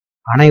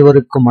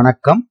அனைவருக்கும்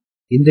வணக்கம்.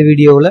 இந்த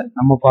வீடியோவில்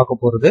நம்ம பார்க்க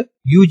போறது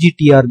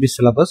ugtrb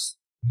syllabus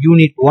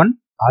unit 1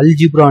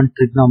 algebra and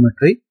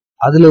trigonometry.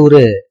 அதுல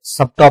ஒரு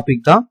சப்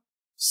டாபிக் தான்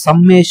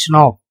summation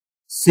of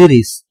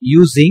series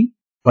using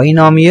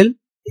binomial,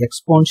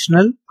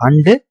 exponential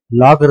and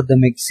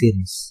logarithmic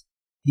series.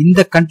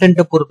 இந்த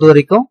கண்டென்ட்டை பொறுத்த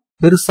வரைக்கும்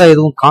பெருசா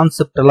எதுவும்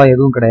கான்செப்ட் எல்லாம்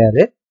எதுவும்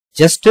கிடையாது.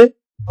 Just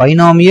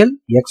binomial,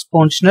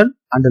 exponential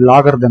and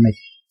logarithmic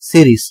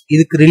series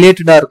இதுக்கு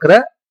ரிலேட்டடா இருக்கிற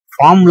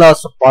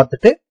ஃபார்முலாஸ்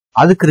பார்த்துட்டு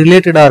அதுக்கு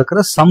ரிலேட்டடா இருக்கிற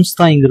சம்ஸ்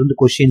தான் இங்க இருந்து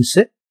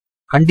கொஸ்டின்ஸ்.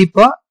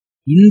 கண்டிப்பா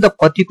இந்த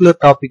பர்டிகுலர்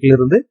டாபிக்ல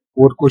இருந்து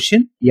ஒரு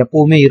கொஸ்டின்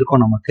எப்பவுமே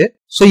இருக்கும் நமக்கு.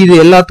 சோ இது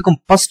எல்லாத்துக்கும்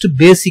ஃபர்ஸ்ட்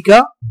பேசிக்கா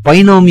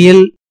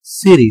பைனாமியல்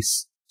சீரிஸ்.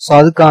 சோ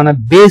அதுக்கான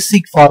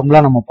பேசிக்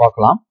ஃபார்முலா நம்ம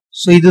பார்க்கலாம்.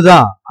 சோ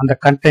இதுதான் அந்த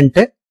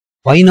content.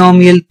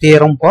 Binomial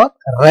theorem for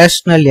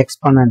rational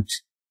exponent.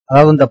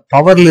 அதாவது இந்த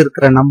பவர்ல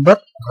இருக்கிற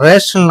நம்பர்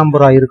ரேஷனல்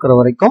நம்பரா இருக்கிற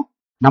வரைக்கும்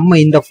நம்ம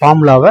இந்த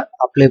ஃபார்முலாவை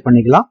அப்ளை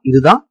பண்ணிக்கலாம்.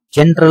 இதுதான்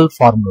ஜெனரல்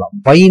ஃபார்முலா.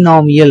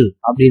 பைனாமியல்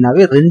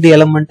அப்படின்னாவே ரெண்டு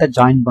எலிமெண்ட்டை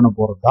ஜாயின் பண்ண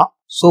போறது தான்.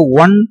 So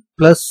 1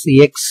 plus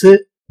X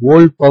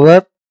whole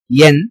power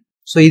n.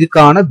 So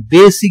இதுக்கான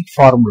பேசிக்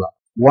formula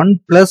 1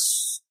 plus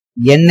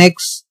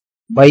nx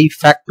by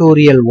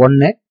factorial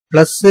 1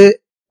 plus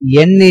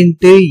n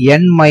into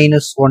n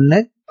minus 1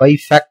 by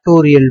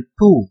factorial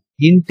 2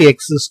 into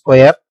X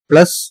square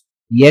plus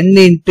n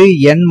into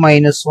n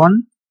minus 1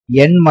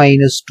 n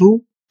minus 2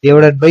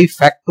 divided by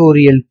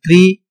factorial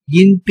 3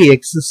 into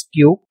x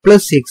cube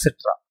plus etc.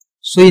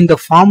 So இந்த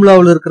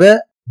ஃபார்முலாவில் இருக்கிற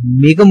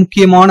மிக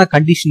முக்கியமான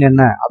condition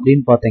என்ன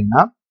அப்படின்னு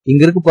பாத்தீங்கன்னா,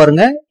 இங்க இருக்கு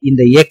பாருங்க,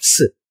 இந்த x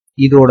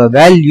இதோட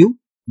வேல்யூ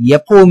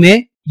எப்பவுமே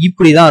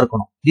இப்படிதான்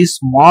இருக்கணும். this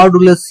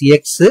modulus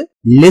x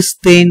less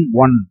than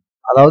 1.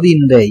 அதாவது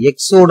இந்த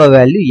x ஓட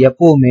வேல்யூ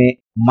எப்பவுமே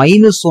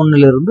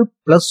 -1 இருந்து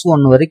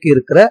 +1 வரைக்கும்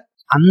இருக்கிற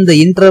அந்த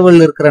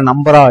இன்டர்வல் இருக்கிற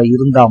நம்பரா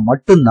இருந்தா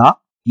மட்டும்தான்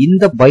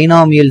இந்த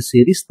பைனாமியல்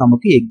சீரிஸ்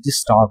நமக்கு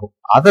எக்ஸிஸ்ட் ஆகும்.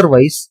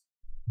 Otherwise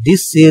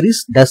this series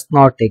does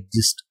not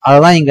exist.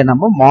 அதான் இங்க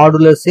நம்ம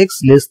மாடுலஸ் எக்ஸ்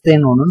லெஸ்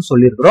தேன் 1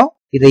 சொல்லியிருக்கிறோம்.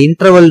 இதை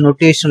இன்டர்வல்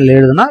நோட்டேஷன்ல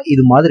எழுதுனா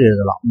இது மாதிரி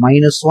எழுதலாம்.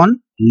 -1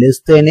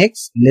 less than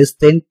x less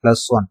than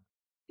 +1.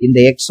 இந்த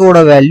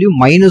எக்ஸோட வேல்யூ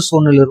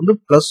 -1 இருந்து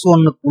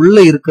 +1க்குள்ள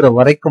இருக்கிற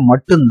வரைக்கும்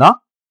மட்டும்தான்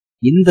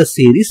இந்த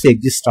சீரிஸ்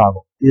எக்ஸிஸ்ட்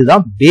ஆகும்.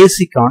 இதுதான்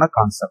பேசிக்கான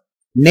கான்செப்ட்.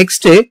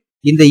 நெக்ஸ்ட்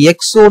இந்த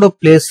எக்ஸோட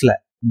பிளேஸ்ல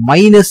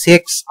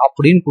 -x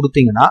அப்படின்னு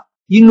கொடுத்தீங்கன்னா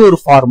இன்னொரு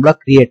ஃபார்முலா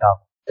கிரியேட்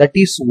ஆகும். That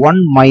is 1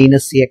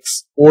 minus X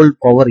whole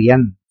power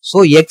n. So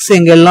X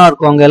எங்கெல்லாம்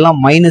இருக்கும் அங்கெல்லாம்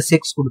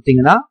 -x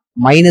கொடுத்தீங்கன்னா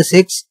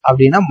 -x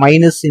அப்படின்னா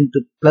மைனஸ் இன்ட்டு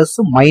பிளஸ்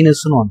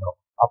மைனஸ்னு வந்துடும்.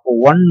 அப்போ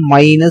 1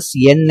 மைனஸ்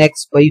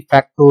nx பை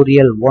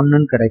ஃபேக்டோரியல்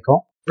 1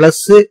 கிடைக்கும்.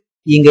 பிளஸ்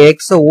இங்க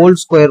எக்ஸ ஹோல்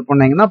ஸ்கொயர்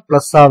பண்ணீங்கன்னா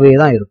பிளஸ் ஆவே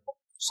தான் இருக்கும்.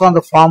 சோ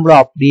அந்த ஃபார்முலா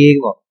அப்படியே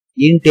வரும்.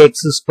 Into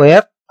X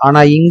square.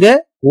 ஆனா இங்க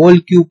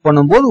ஹோல் கியூப்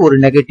பண்ணும்போது ஒரு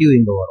நெகட்டிவ்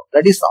இங்க வரும்.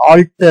 That is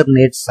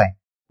alternate sign.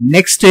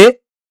 Next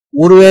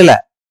ஒருவேளை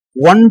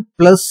 1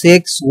 plus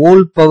X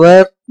whole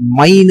power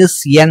minus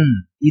n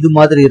இது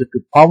மாதிரி இருக்கு,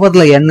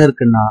 பவர்ல n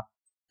இருக்குன்னா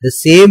the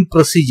சேம்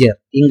ப்ரொசீஜர்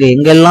இங்க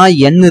எங்கெல்லாம்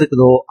n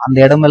இருக்குதோ அந்த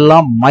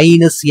இடமெல்லாம்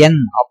 -n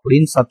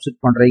அப்படின்னு சப்ஸ்டிட்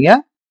பண்றீங்க.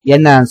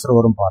 என்ன ஆன்சர்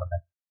வரும் பாருங்க.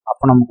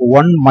 அப்ப நமக்கு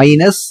 1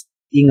 மைனஸ்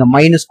இங்க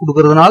மைனஸ்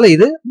கொடுக்கறதுனால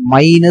இது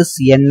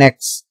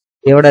 -nx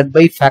டிவைடட்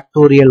பை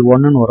ஃபேக்டோரியல்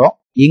 1 வரும்.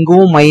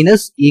 இங்கவும்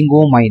மைனஸ்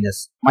இங்கவும்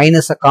மைனஸ்.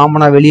 மைனஸ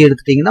காமனா வெளியே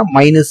எடுத்துட்டீங்கன்னா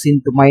மைனஸ்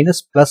இன்ட்டு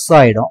மைனஸ் பிளஸ்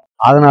ஆயிடும்.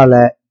 அதனால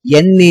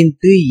n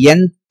into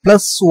n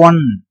plus 1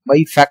 by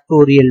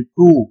factorial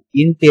 2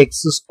 into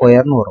X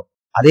ஸ்கொயர்னு வரும்.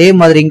 அதே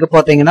மாதிரி இங்க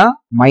பாத்தீங்கன்னா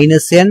 -n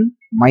 -n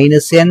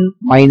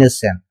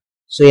 -n.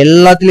 சோ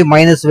எல்லாத்துலயும்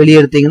மைனஸ் வெளியே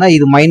எடுத்தீங்கன்னா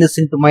இது மைனஸ்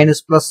இன்ட்டு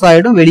மைனஸ் பிளஸ்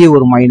ஆயிடும், வெளியே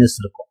ஒரு மைனஸ்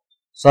இருக்கும்.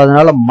 சோ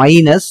அதனால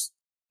minus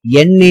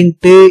n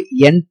into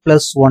n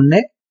plus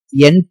 1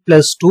 n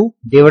plus 2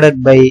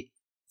 divided by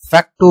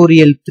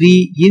factorial 3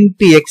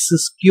 into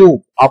X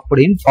cube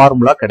அப்படின்னு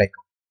ஃபார்முலா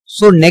கிடைக்கும்.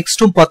 சோ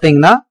நெக்ஸ்டும்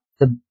பாத்தீங்கன்னா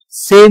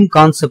சேம்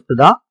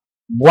கான்செப்ட் தான்.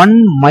 1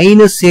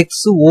 minus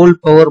X whole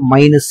power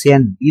minus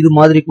n இது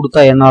மாதிரி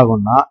கொடுத்தா என்ன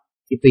ஆகும்னா,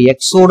 இப்ப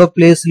எக்ஸோட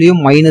பிளேஸ்லயும்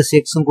மைனஸ்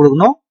எக்ஸ்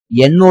கொடுக்கணும்,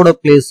 என்னோட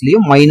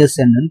பிளேஸ்லயும்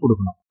 -n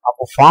கொடுக்கணும்.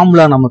 அப்போ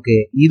ஃபார்முலா நமக்கு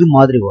இது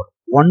மாதிரி வரும்.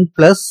 1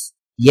 plus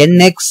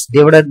nx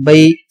divided by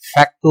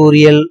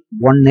factorial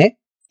 1.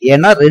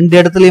 ஏன்னா ரெண்டு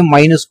இடத்துலயும்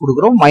மைனஸ்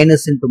கொடுக்குறோம்,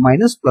 மைனஸ் இன்டு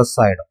மைனஸ் பிளஸ்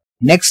ஆயிடும்.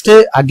 Next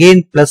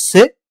again plus.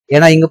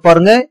 ஏன்னா இங்க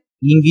பாருங்க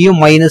இங்கேயும்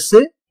மைனஸ்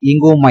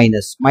இங்கும்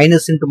minus,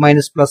 minus into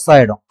minus plus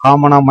ஆயிடும்.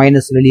 காமனா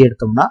மைனஸ் வெளியே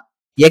எடுத்தோம்னா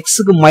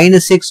எக்ஸுக்கு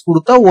 -x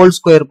கொடுத்தா ஹோல்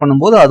ஸ்கொயர்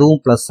பண்ணும்போது அதுவும்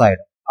பிளஸ்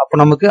ஆயிடும். அப்ப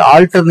நமக்கு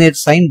ஆல்டர்னேட்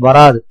சைன்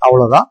வராது,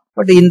 அவ்வளவுதான்.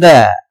 பட் இந்த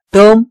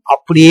டேர்ம்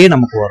அப்படியே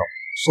நமக்கு வரும்.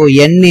 So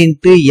n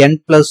into n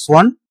plus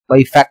 1 by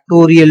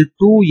factorial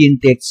 2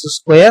 into X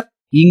square.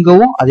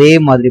 இங்கவும் அதே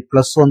மாதிரி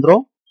பிளஸ்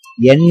வந்துடும்.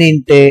 n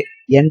into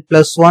n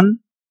plus 1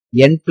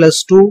 n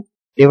plus 2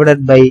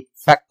 divided by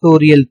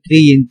factorial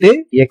 3 into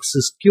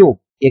X cube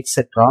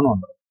எக்ஸெட்ரான்னு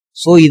வந்துடும்.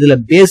 சோ இதுல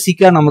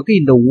பேசிக்கா நமக்கு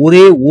இந்த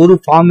ஒரே ஒரு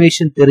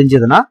ஃபார்மேஷன்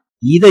தெரிஞ்சதுன்னா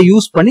இதை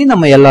யூஸ் பண்ணி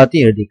நம்ம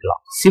எல்லாத்தையும் எழுதிக்கலாம்.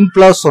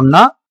 சிம்பிளா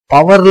சொன்னா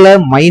பவர்ல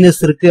மைனஸ்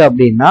இருக்கு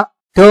அப்படின்னா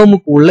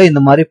டேர்முக்கு உள்ள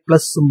இந்த மாதிரி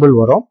பிளஸ் சிம்பிள்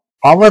வரும்.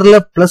 பவர்ல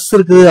பிளஸ்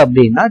இருக்குது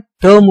அப்படின்னா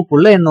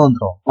டேர்முக்குள்ள என்ன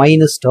வந்துடும்,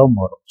 மைனஸ் டேர்ம்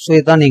வரும். சோ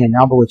இதான் நீங்க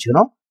ஞாபகம்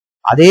வச்சுக்கணும்.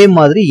 அதே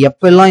மாதிரி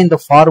எப்பெல்லாம் இந்த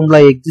ஃபார்முலா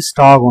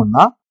எக்ஸிஸ்ட்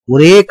ஆகும்னா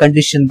ஒரே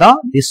கண்டிஷன் தான்,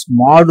 this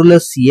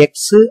modulus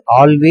X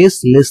always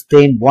less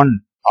than 1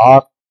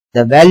 R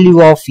the value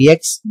of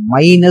x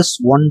minus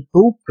 1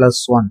 to plus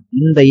 1.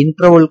 இந்த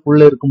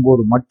இன்டர்வல்குள்ள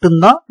இருக்கும்போது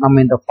மட்டும்தான்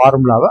நம்ம இந்த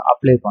ஃபார்முலாவை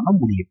அப்ளை பண்ண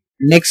முடியும்.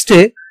 நெக்ஸ்ட்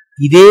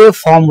இதே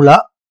ஃபார்முலா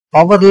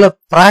பவர்ல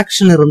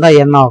பிராக்ஷன் இருந்தா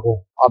என்ன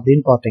ஆகும்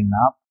அப்படின்னு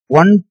பாத்தீங்கன்னா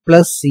 1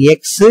 plus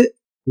x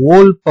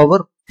whole power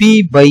p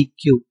by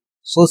q.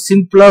 So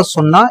சிம்பிளா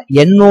சொன்னா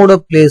என்னோட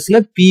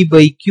பிளேஸ்ல p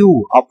by q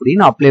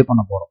அப்படின்னு அப்ளை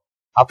பண்ண போறோம்.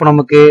 அப்ப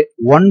நமக்கு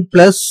 1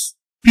 plus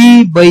p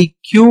by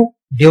q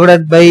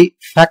divided by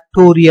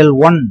factorial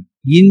 1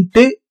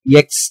 into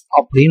x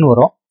அப்படின்னு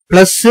வரும்.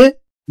 பிளஸ்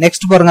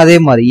நெக்ஸ்ட் பாருங்க அதே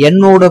மாதிரி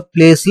என்னோட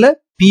பிளேஸ்ல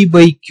p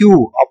by q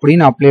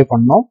அப்படின்னு அப்ளை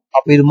பண்ணோம்.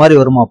 அப்ப இது மாதிரி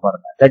வருமா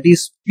பாருங்க. That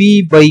is p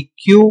by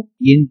q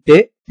into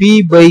p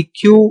by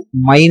q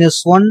minus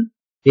 1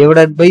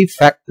 divided by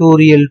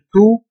factorial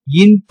 2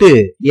 into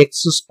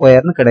x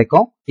ஸ்கொயர்னு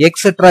கிடைக்கும்.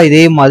 எக்ஸெட்ரா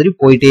இதே மாதிரி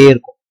போயிட்டே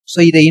இருக்கும். சோ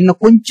இதை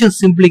இன்னும் கொஞ்சம்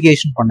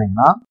சிம்பிளிகேஷன்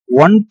பண்ணீங்கன்னா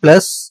 1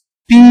 plus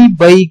p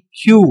by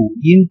q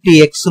into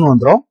x னு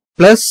வந்துரும்.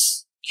 பிளஸ்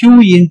q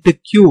into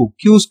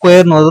q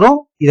ஸ்கொயர்னு வந்துரும்.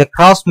 இதை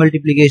கிராஸ்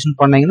மல்டிப்ளிகேஷன்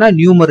பண்ணீங்கன்னா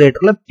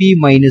நியூமரேட்டர்ல p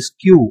minus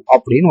q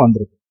அப்படின்னு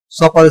வந்துருக்கு.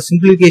 சோ அப்ப அதை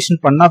சிம்பிளிகேஷன்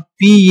பண்ணா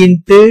p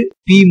into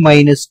p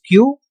minus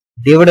q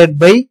divided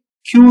by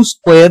q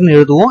ஸ்கொயர்னு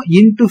எழுதுவோம்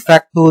into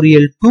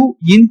factorial 2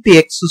 into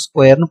x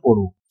ஸ்கொயர்னு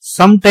போடுவோம்.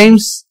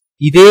 சம்டைம்ஸ்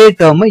இதே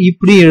டேர்ம்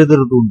இப்படி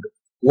எழுதுறது உண்டு.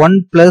 1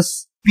 plus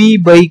p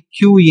by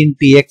q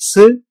into x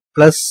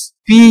plus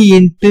p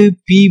into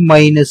p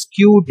minus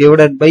q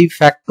divided by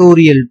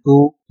factorial 2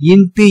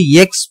 into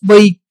x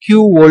by q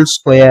whole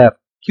square.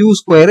 q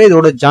ஸ்கொயரை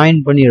இதோட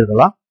ஜாயின் பண்ணி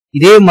எழுதலாம்.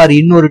 இதே மாதிரி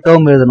இன்னொரு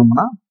டேர்ம்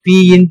எழுதணும்னா p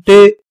into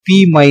p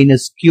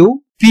minus q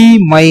p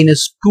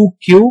minus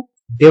 2q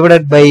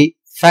divided by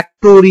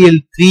factorial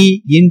 3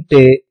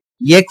 into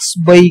x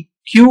by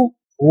q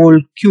whole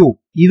cube.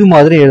 இது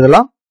மாதிரி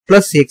எழுதலாம்.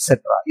 பிளஸ்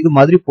எக்ஸெட்ரா இது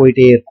மாதிரி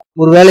போயிட்டே இருக்கும்.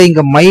 ஒருவேளை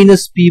இங்க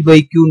மைனஸ் p by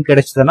q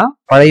கிடைச்சதுன்னா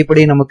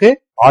பழையபடி நமக்கு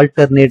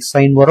ஆல்டர்னேட்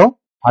சைன் வரும்.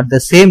 அட் த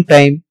சேம்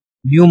டைம்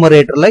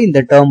நியூமரேட்டர்ல இந்த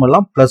டேர்ம்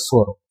எல்லாம் பிளஸ்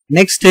வரும்.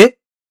 நெக்ஸ்ட்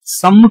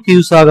சம்முக்கு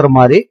யூஸ் ஆகுற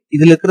மாதிரி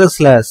இதுல இருக்கிற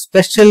சில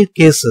ஸ்பெஷல்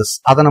கேசஸ்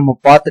அதை நம்ம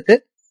பார்த்துட்டு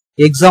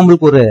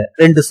எக்ஸாம்பிளுக்கு ஒரு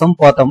 2 சம்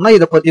பார்த்தோம்னா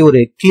இதை பத்தி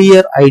ஒரு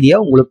கிளியர் ஐடியா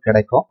உங்களுக்கு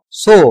கிடைக்கும்.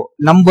 So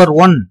number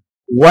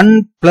 1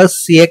 plus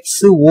x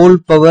whole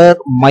power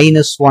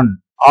minus 1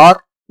 or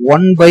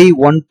 1 by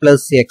 1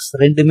 plus x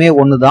ரெண்டுமே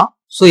ஒண்ணுதான்.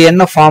 சோ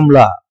என்ன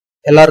ஃபார்முலா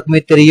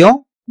எல்லாருக்குமே தெரியும்.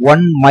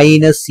 1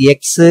 minus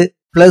x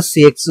plus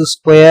x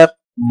square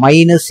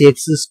minus x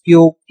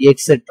cube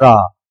etcetera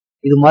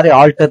இது மாதிரி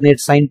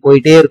ஆல்டர்னேட் சைன்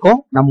போயிட்டே இருக்கும்.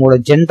 நம்மளோட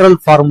ஜெனரல்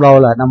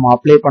ஃபார்முலாவில நம்ம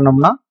அப்ளை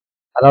பண்ணோம்னா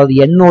அதாவது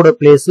என்னோட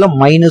பிளேஸ்ல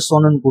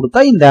 -1 கொடுத்தா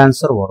இந்த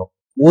ஆன்சர் வரும்.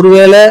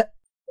 ஒருவேளை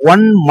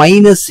 1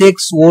 minus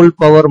x whole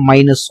power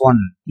minus 1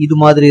 இது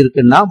மாதிரி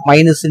இருக்குன்னா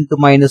minus into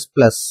minus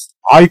plus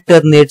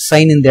alternate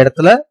sign இந்த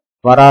இடத்துல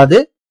வராது.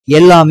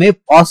 எல்லாமே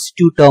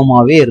பாசிட்டிவ்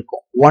டேர்மாவே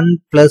இருக்கும். 1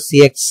 plus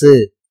x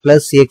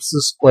plus x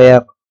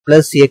square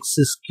plus x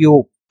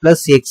cube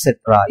plus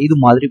etcetera இது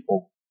மாதிரி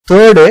போகும்.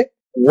 Third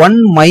 1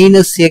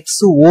 minus x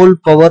whole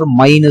power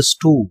minus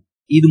 2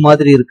 இது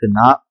மாதிரி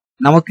இருக்குன்னா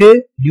நமக்கு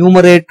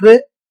நியூமரேட்டர்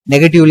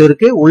நெகட்டிவ்ல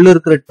இருக்கு, உள்ள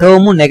இருக்கிற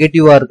டேர்மும்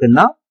நெகட்டிவா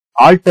இருக்குன்னா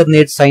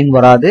ஆல்டர்னேட் சைன்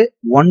வராது.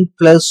 1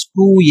 plus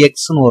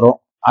 2x வரும்.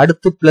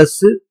 அடுத்து பிளஸ்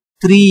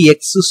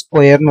 3x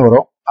ஸ்கொயர்னு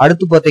வரும்.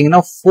 அடுத்து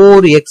பாத்தீங்கன்னா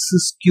 4x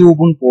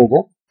கியூப்னு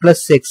போகும்.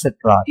 பிளஸ்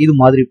எக்ஸெட்ரா இது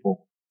மாதிரி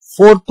போகும்.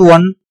 Fourth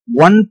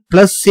 1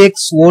 plus x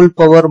whole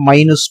power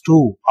minus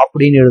 2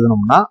 அப்படின்னு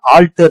எழுதணும்னா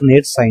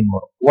ஆல்டர்னேட் சைன்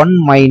வரும். 1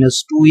 minus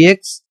 2x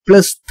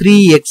plus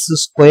 3x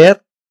square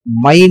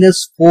minus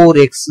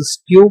 4x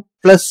cube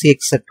plus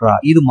etcetera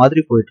இது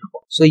மாதிரி போயிட்டு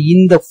இருக்கும். சோ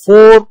இந்த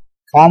 4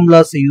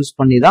 ஃபார்முலாஸ் யூஸ்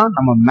பண்ணி தான்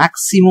நம்ம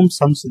மேக்ஸிமம்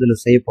சம்ஸ் இதுல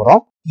செய்ய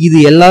போறோம். இது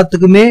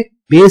எல்லாத்துக்குமே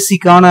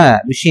பேசிக்கான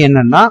விஷயம்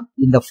என்னன்னா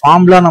இந்த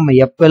ஃபார்முலா நம்ம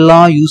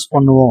எப்பெல்லாம் யூஸ்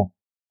பண்ணுவோம்,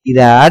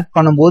 இதை ஆட்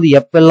பண்ணும்போது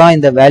எப்பெல்லாம்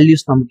இந்த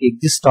வேல்யூஸ் நமக்கு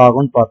எக்ஸிஸ்ட்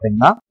ஆகும்னு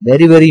பாத்தீங்கன்னா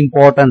very very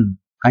important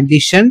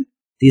condition,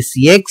 this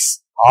x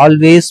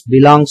always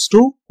belongs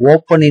to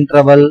open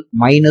interval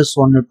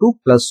 -1 to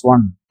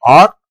 +1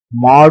 or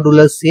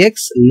modulus x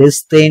less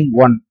than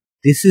 1.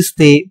 This is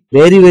the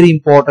very very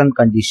important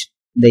condition.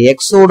 இந்த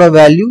x ஓட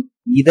வேல்யூ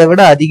இதை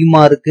விட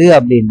அதிகமா இருக்கு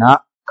அப்படின்னா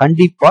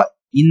கண்டிப்பா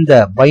இந்த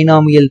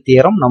பைனாமியல்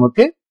தியரம்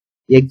நமக்கு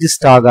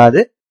எக்ஸிஸ்ட்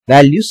ஆகாது,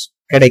 வேல்யூஸ்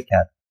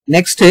கிடைக்காது.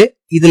 நெக்ஸ்ட்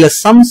இதுல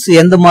சம்ஸ்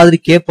எந்த மாதிரி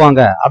கேட்பாங்க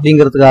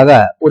அப்படிங்கிறதுக்காக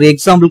ஒரு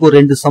எக்ஸாம்பிளுக்கு ஒரு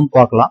 2 சம்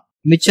பார்க்கலாம்.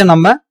 மிச்சம்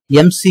நம்ம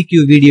MCQ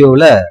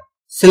வீடியோல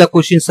சில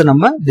கொஸ்டின்ஸ்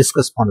நம்ம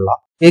டிஸ்கஸ் பண்ணலாம்.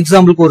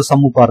 எக்ஸாம்பிளுக்கு ஒரு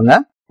சம்மு பாருங்க.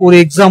 ஒரு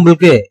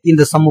எக்ஸாம்பிளுக்கு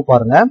இந்த சம்மு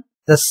பாருங்க.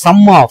 the sum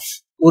of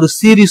ஒரு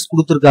சீரிஸ்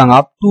கொடுத்திருக்காங்க,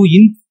 அப் டு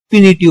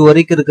இன்ஃபினிட்டி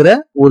வரைக்கும் இருக்கிற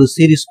ஒரு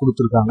சீரிஸ்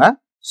கொடுத்திருக்காங்க.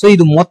 சோ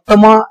இது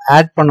மொத்தமா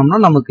ஆட் பண்ணோம்னா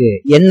நமக்கு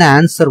என்ன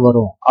ஆன்சர்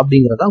வரும்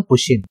அப்படிங்கறதான்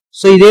கொஸ்டின்.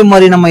 சோ இதே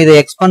மாதிரி நம்ம இதை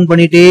எக்ஸ்பேண்ட்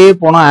பண்ணிட்டே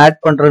போனா ஆட்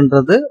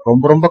பண்றதுன்றது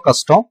ரொம்ப ரொம்ப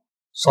கஷ்டம்.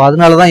 சோ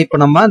அதனாலதான் இப்ப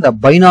நம்ம இந்த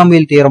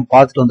பைனாமியல் தியரம்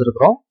பார்த்துட்டு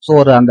வந்திருக்கிறோம். சோ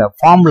ஒரு அந்த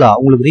ஃபார்முலா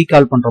உங்களுக்கு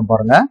ரீகால் பண்றோம்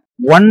பாருங்க.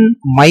 1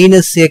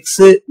 minus x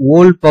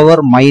whole power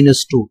minus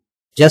 2.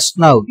 Just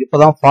now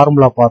இப்பதான்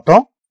ஃபார்முலா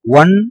பார்த்தோம்.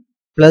 1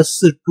 plus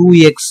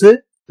 2x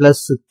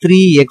plus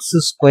 3x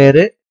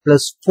square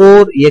plus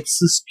 4x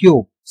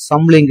cube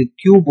சம்ல இங்க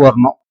கியூப்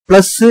வரணும்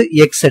பிளஸ்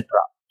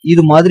எக்ஸெட்ரா.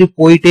 இது மாதிரி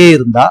போயிட்டே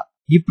இருந்தா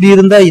இப்படி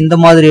இருந்தா இந்த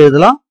மாதிரி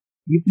எழுதலாம்,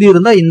 இப்படி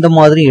இருந்தா இந்த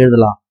மாதிரி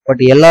எழுதலாம்.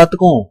 பட்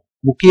எல்லாத்துக்கும்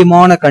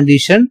முக்கியமான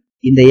கண்டிஷன்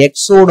இந்த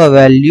எக்ஸோட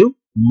value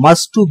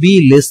must be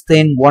less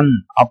than 1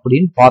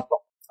 அப்படின்னு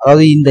பார்த்தோம்.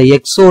 அதாவது இந்த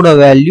எக்ஸோட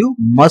வேல்யூ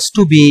மஸ்ட்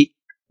பி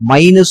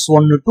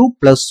 -1 to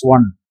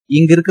 +1.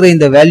 இங்க இருக்கிற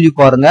இந்த வேல்யூ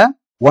பாருங்க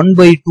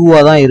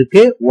 1/2 தான்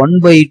இருக்கு.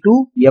 1/2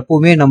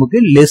 எப்பவுமே நமக்கு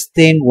லெஸ்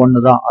தென்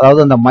 1 தான். அதாவது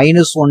அந்த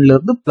 -1ல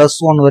இருந்து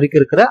 +1 வரைக்கும்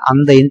இருக்கிற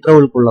அந்த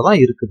இன்டர்வல்குள்ளதான்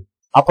இருக்குது.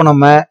 அப்ப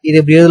நம்ம இது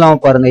எப்படி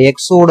எழுதலாம் பாருங்க.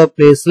 எக்ஸோட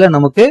பிளேஸ்ல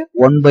நமக்கு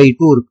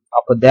 1/2 இருக்கு.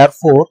 அப்ப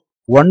therefore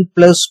 1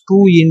 + 2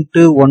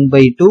 ×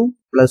 1/2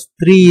 +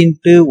 3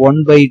 ×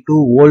 1/2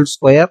 whole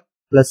square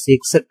plus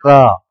etc.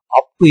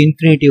 up to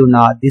infinity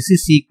na this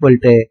is equal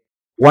to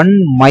 1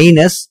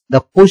 minus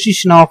the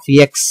position of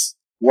x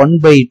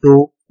 1/2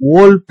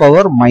 whole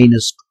power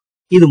 -2.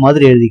 இது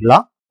மாதிரி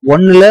எழுதிக்கலாம்.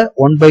 1ல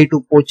 1/2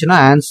 போச்சுன்னா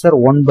ஆன்சர்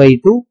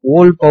 1/2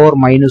 whole power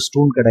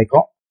 -2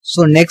 கிடைக்கும். சோ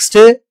நெக்ஸ்ட்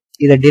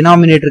இத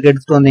டினாமினேட்டருக்கு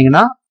எடுத்துட்டு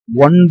வந்தீங்கன்னா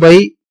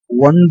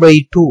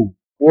 1/1/2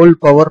 whole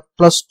power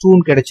 +2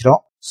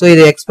 கிடைச்சிடும். சோ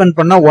இதை எக்ஸ்பெண்ட்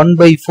பண்ணா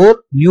 1/4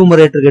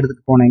 நியூமரேட்டருக்கு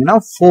எடுத்துட்டு போனீங்கன்னா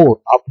 4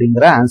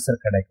 அப்படிங்கிற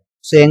ஆன்சர் கிடைக்கும்.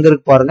 சோ எங்க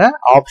இருக்கு பாருங்க,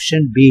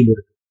 ஆப்ஷன் பி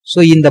இருக்கு. சோ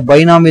இந்த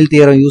பைனாமியல்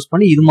தியரம் யூஸ்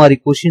பண்ணி இது மாதிரி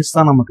கொஸ்டின்ஸ்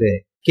தான் நமக்கு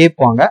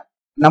கேட்பாங்க.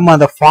 நம்ம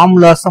அந்த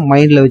ஃபார்முலாஸ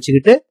மைண்ட்ல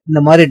வச்சுக்கிட்டு இந்த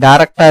மாதிரி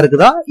டைரக்டா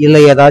இருக்குதா இல்ல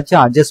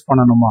ஏதாச்சும் அட்ஜஸ்ட்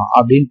பண்ணணுமா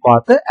அப்படின்னு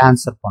பார்த்து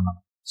ஆன்சர்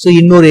பண்ணணும். சோ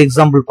இன்னொரு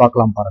எக்ஸாம்பிள்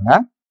பார்க்கலாம் பாருங்க.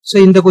 சோ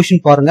இந்த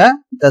கொஸ்டின் பாருங்க,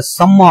 the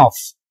sum of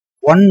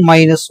 1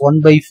 minus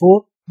 1/4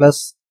 plus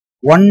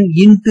 1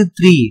 into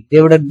 3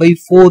 divided by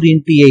 4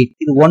 into 8.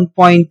 இது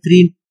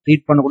 1.3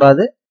 ரீட்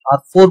பண்ணக்கூடாது,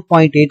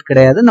 4.8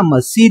 கிடையாது. நம்ம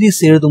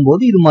சீரிஸ் எழுதும்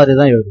போது இது மாதிரி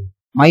தான் எழுதும்.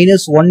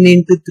 -1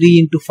 into 3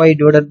 into 5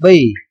 divided by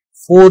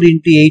 4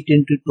 into 8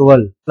 into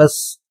 12 plus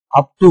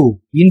up to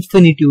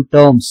infinitive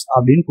terms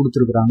அப்படின்னு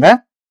கொடுத்துருக்காங்க.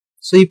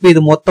 சோ இப்போ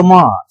இது மொத்தமா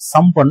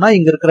சம் பண்ணா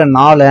இங்க இருக்கிற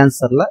 4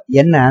 ஆன்சர்ல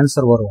என்ன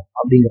ஆன்சர் வரும்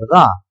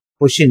அப்படிங்கறதா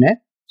கொஸ்டின்.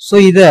 சோ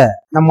இத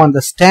நம்ம அந்த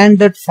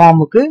ஸ்டாண்டர்ட்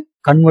ஃபார்முக்கு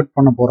கன்வெர்ட்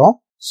பண்ண போறோம்.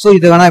 சோ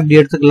இத வேணா இப்படி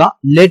எடுத்துக்கலாம்.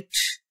 லெட்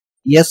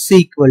s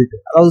equal to,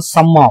 அதாவது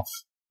சம் ஆஃப்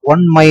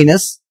 1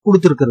 மைனஸ்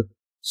கொடுத்துருக்கிறது.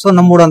 சோ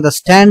நம்மளோட அந்த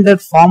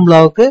ஸ்டாண்டர்ட்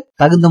ஃபார்முலாவுக்கு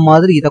தகுந்த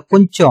மாதிரி இத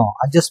கொஞ்சம்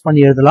அட்ஜஸ்ட்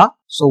பண்ணி எழுதலாம்.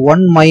 So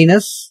 1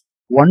 minus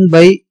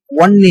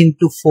 1/1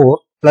 into 4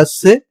 plus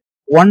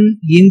 1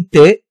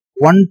 into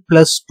 1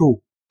 plus 2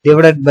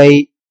 divided by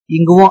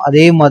இங்கவும்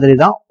அதே மாதிரி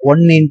தான்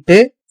 1 into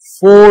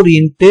 4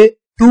 into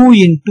 2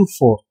 into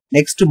 4.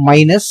 Next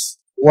minus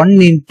 1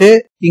 into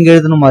இங்க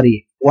எழுதுன மாதிரி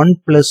 1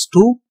 plus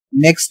 2.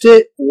 நெக்ஸ்ட்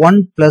 1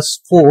 plus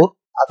 4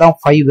 அதான்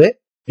 5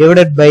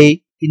 divided by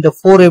இந்த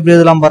 4 எப்படி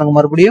எழுதலாம் பாருங்க,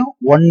 மறுபடியும்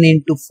 1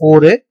 into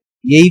 4,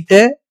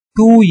 8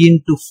 2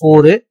 into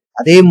 4,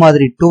 அதே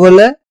மாதிரி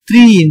 12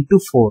 3 into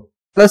 4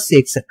 plus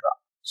etc.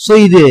 சோ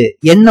இது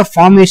என்ன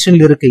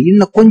ஃபார்மேஷன்ல இருக்கு,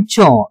 இன்னும்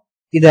கொஞ்சம்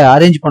இத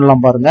அரேஞ்ச்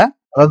பண்ணலாம் பாருங்க.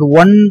 அதாவது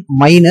 1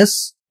 minus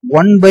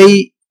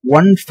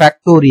 1/1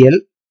 factorial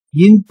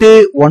into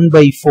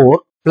 1/4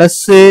 plus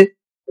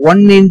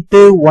 1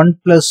 into 1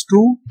 plus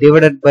 2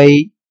 divided by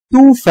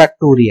 2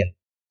 factorial.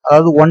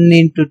 அதாவது 1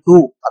 into 2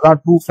 அதான்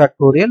 2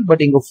 factorial,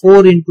 பட் இங்க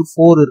 4 into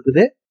 4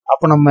 இருக்குது.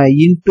 அப்ப நம்ம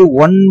into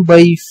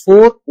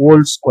 1/4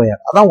 whole square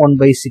அதான்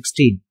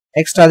 1/16.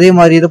 நெக்ஸ்ட் அதே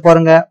மாதிரி இது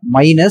பாருங்க,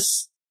 minus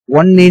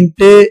 1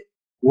 into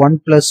 1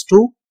 plus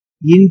 2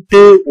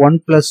 into 1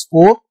 plus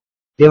 4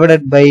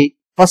 divided by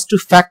first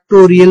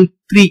factorial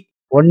 3,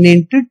 1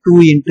 into 2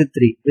 into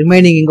 3.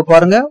 Remaining இங்க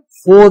பாருங்க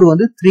 4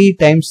 வந்து 3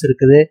 டைம்ஸ்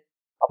இருக்குது.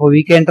 அப்போ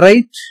we can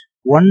write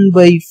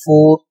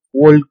 1/4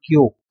 whole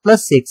cube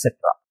plus etc.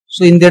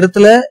 So இந்த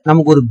இடத்துல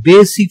நமக்கு ஒரு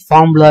பேசிக்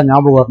ஃபார்முலா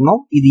ஞாபகம்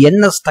வரணும். இது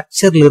என்ன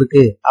ஸ்ட்ரக்சர்ல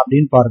இருக்கு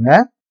அப்படின்னு பாருங்க.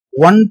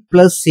 1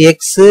 plus x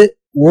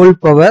whole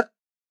power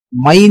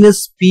minus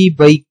p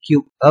by q.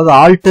 அதாவது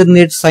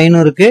ஆல்டர்னேட்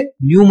சைனும் இருக்கு,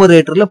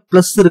 நியூமரேட்டர்ல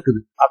பிளஸ்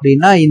இருக்குது.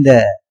 அப்படின்னா இந்த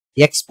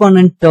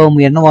எக்ஸ்போனன்ட் டேர்ம்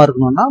என்னவா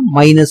இருக்கணும்னா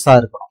மைனஸா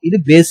இருக்கணும். இது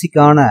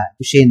பேசிக்கான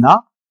விஷயம்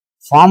தான்.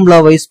 ஃபார்முலா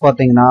வைஸ்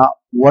பாத்தீங்கன்னா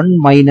 1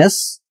 minus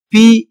p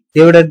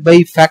divided by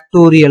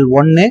factorial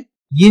 1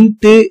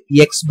 into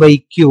x by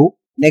q.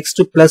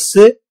 Next plus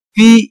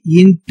p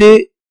into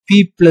p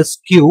plus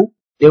q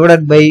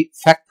divided by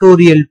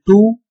factorial 2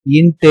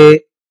 into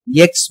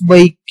x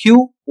by q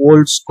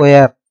whole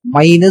square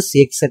minus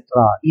etc.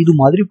 இது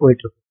மாதிரி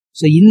போயிட்டு இருக்கு.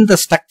 சோ இந்த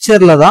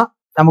ஸ்ட்ரக்சர்ல தான்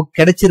நமக்கு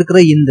கிடைச்சிருக்கிற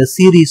இந்த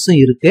சீரீஸும்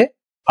இருக்கு.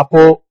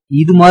 அப்போ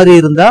இது மாதிரி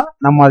இருந்தா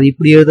நம்ம அதை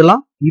இப்படி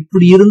எழுதலாம்,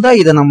 இப்படி இருந்தா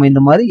இதை நம்ம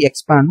இந்த மாதிரி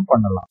எக்ஸ்பேண்ட்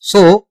பண்ணலாம்.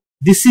 So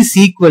this is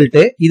equal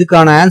to,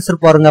 இதுக்கான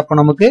ஆன்சர் பாருங்க. அப்ப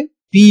நமக்கு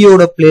p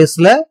யோட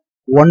பிளேஸ்ல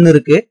 1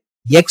 இருக்கு,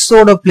 x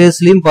ஓட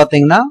பிளேஸ்லயும்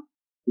பாத்தீங்கன்னா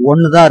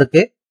 1 தான்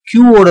இருக்கு, q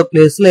ஓட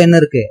பிளேஸ்ல என்ன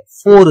இருக்கு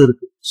 4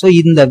 இருக்கு. சோ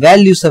இந்த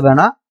வேல்யூஸ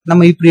வேணா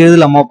நம்ம இப்படி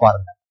எழுதலாமா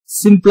பாருங்க.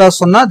 சிம்பிளா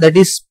சொன்னா that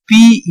is p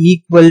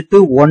equal to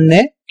 1,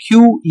 q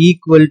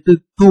equal to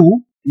 2.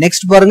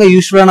 Next பாருங்க,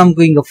 யூசுவலா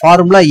நமக்கு இங்க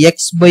ஃபார்முலா x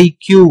by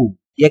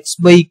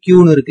q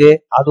னு இருக்கு.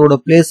 அதோட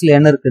பிளேஸ்ல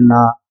என்ன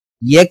இருக்குன்னா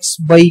x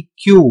by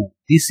q.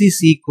 this is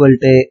equal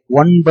to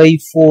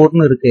 1/4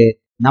 னு இருக்கு.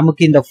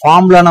 நமக்கு இந்த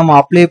ஃபார்முலா நம்ம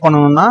அப்ளை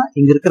பண்ணணும்னா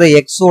இங்க இருக்கிற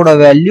x ஓட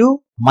வேல்யூ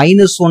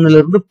 -1ல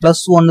இருந்து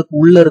 +1க்கு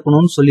உள்ள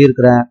இருக்கணும்னு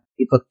சொல்லியிருக்கிறேன்.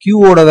 இப்ப q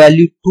ஓட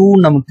வேல்யூ 2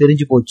 நமக்கு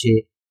தெரிஞ்சு போச்சு.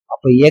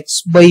 அப்ப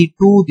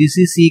x/2 this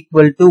is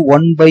equal to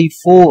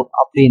 1/4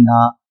 அப்படின்னா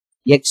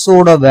x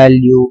ஓட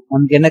வேல்யூ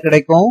நமக்கு என்ன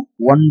கிடைக்கும்?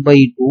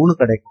 1/2ன்னு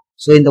கிடைக்கும்.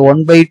 சோ இந்த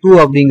 1/2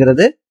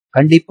 அப்படிங்கிறது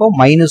கண்டிப்பா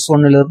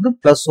 -1ல இருந்து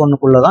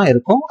 +1க்குள்ள தான்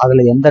இருக்கும்.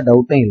 அதுல எந்த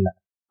டவுட்டும் இல்லை.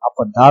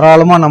 அப்ப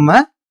தாராளமா நம்ம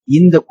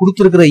இந்த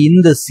கொடுத்திருக்கிற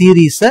இந்த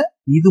சீரீஸ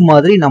இது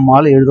மாதிரி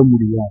நம்மால எழுத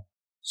முடியும்.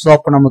 சோ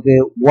அப்ப நமக்கு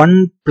 1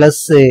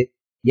 பிளஸ்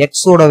x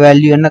ஓட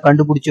வேல்யூ என்ன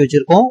கண்டுபிடிச்சு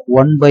வச்சிருக்கோம்?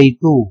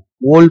 1/2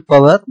 whole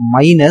power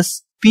minus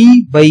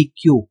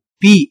p/q.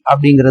 p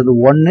அப்படிங்கிறது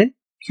 1,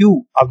 q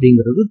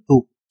அப்படிங்கிறது 2.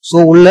 சோ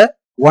உள்ள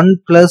 1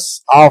 பிளஸ்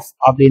half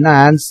அப்படின்னா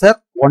ஆன்சர்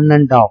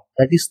 1.5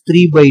 that is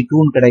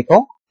 3/2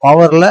 கிடைக்கும்.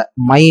 பவர்ல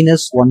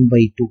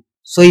 -1/2.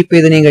 சோ இப்போ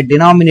இதை நீங்க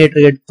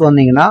டினாமினேட்டர் எடுத்து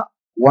வந்தீங்கன்னா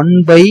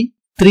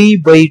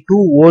 1/3/2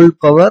 ஹோல்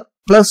பவர்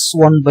பிளஸ்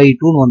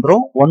 1/2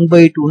 வந்துடும்.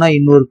 1/2னா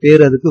இன்னொரு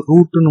பேர் அதுக்கு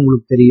ரூட்னு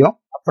உங்களுக்கு தெரியும்.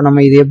 அப்ப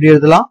நம்ம இது எப்படி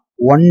எழுதலாம்?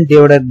 1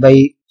 divided by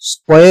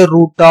square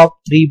root of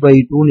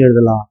 3/2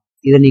 எழுதலாம்.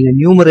 இதை நீங்க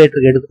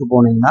நியூமரேட்டருக்கு எடுத்துட்டு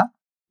போனீங்கன்னா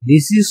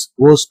this is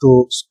goes to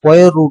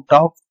square root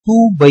of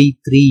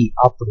 2/3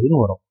 அப்படின்னு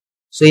வரும்.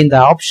 சோ இந்த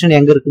ஆப்ஷன்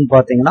எங்க இருக்குன்னு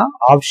பாத்தீங்கன்னா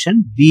ஆப்ஷன்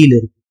B ல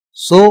இருக்கு.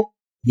 சோ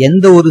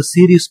எந்த ஒரு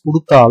சீரீஸ்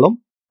கொடுத்தாலும்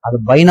அது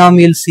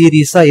பைனாமியல்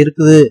சீரீஸா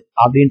இருக்குது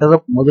அப்படின்றத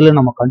முதல்ல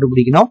நம்ம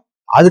கண்டுபிடிக்கணும்.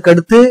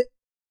 அதுக்கடுத்து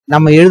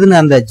நம்ம எழுதின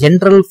அந்த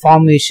ஜெனரல்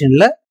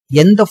ஃபார்மேஷன்ல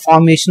எந்த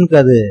ஃபார்மேஷனுக்கு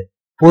அது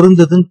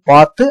பொருந்ததுன்னு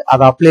பார்த்து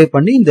அதை அப்ளை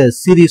பண்ணி இந்த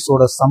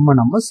சீரீஸோட சம்ம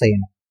நம்ம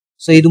செய்யணும்.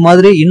 சோ இது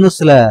மாதிரி இன்னும்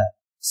சில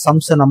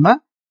சம்ஸை நம்ம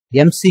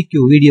MCQ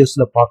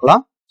வீடியோஸ்ல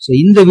பார்க்கலாம். சோ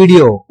இந்த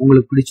வீடியோ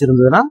உங்களுக்கு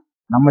பிடிச்சிருந்ததுன்னா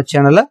நம்ம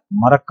சேனலை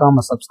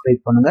மறக்காம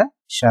சப்ஸ்கிரைப் பண்ணுங்க,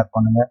 ஷேர்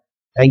பண்ணுங்க.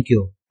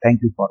 தேங்க்யூ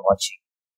ஃபார் வாட்சிங்.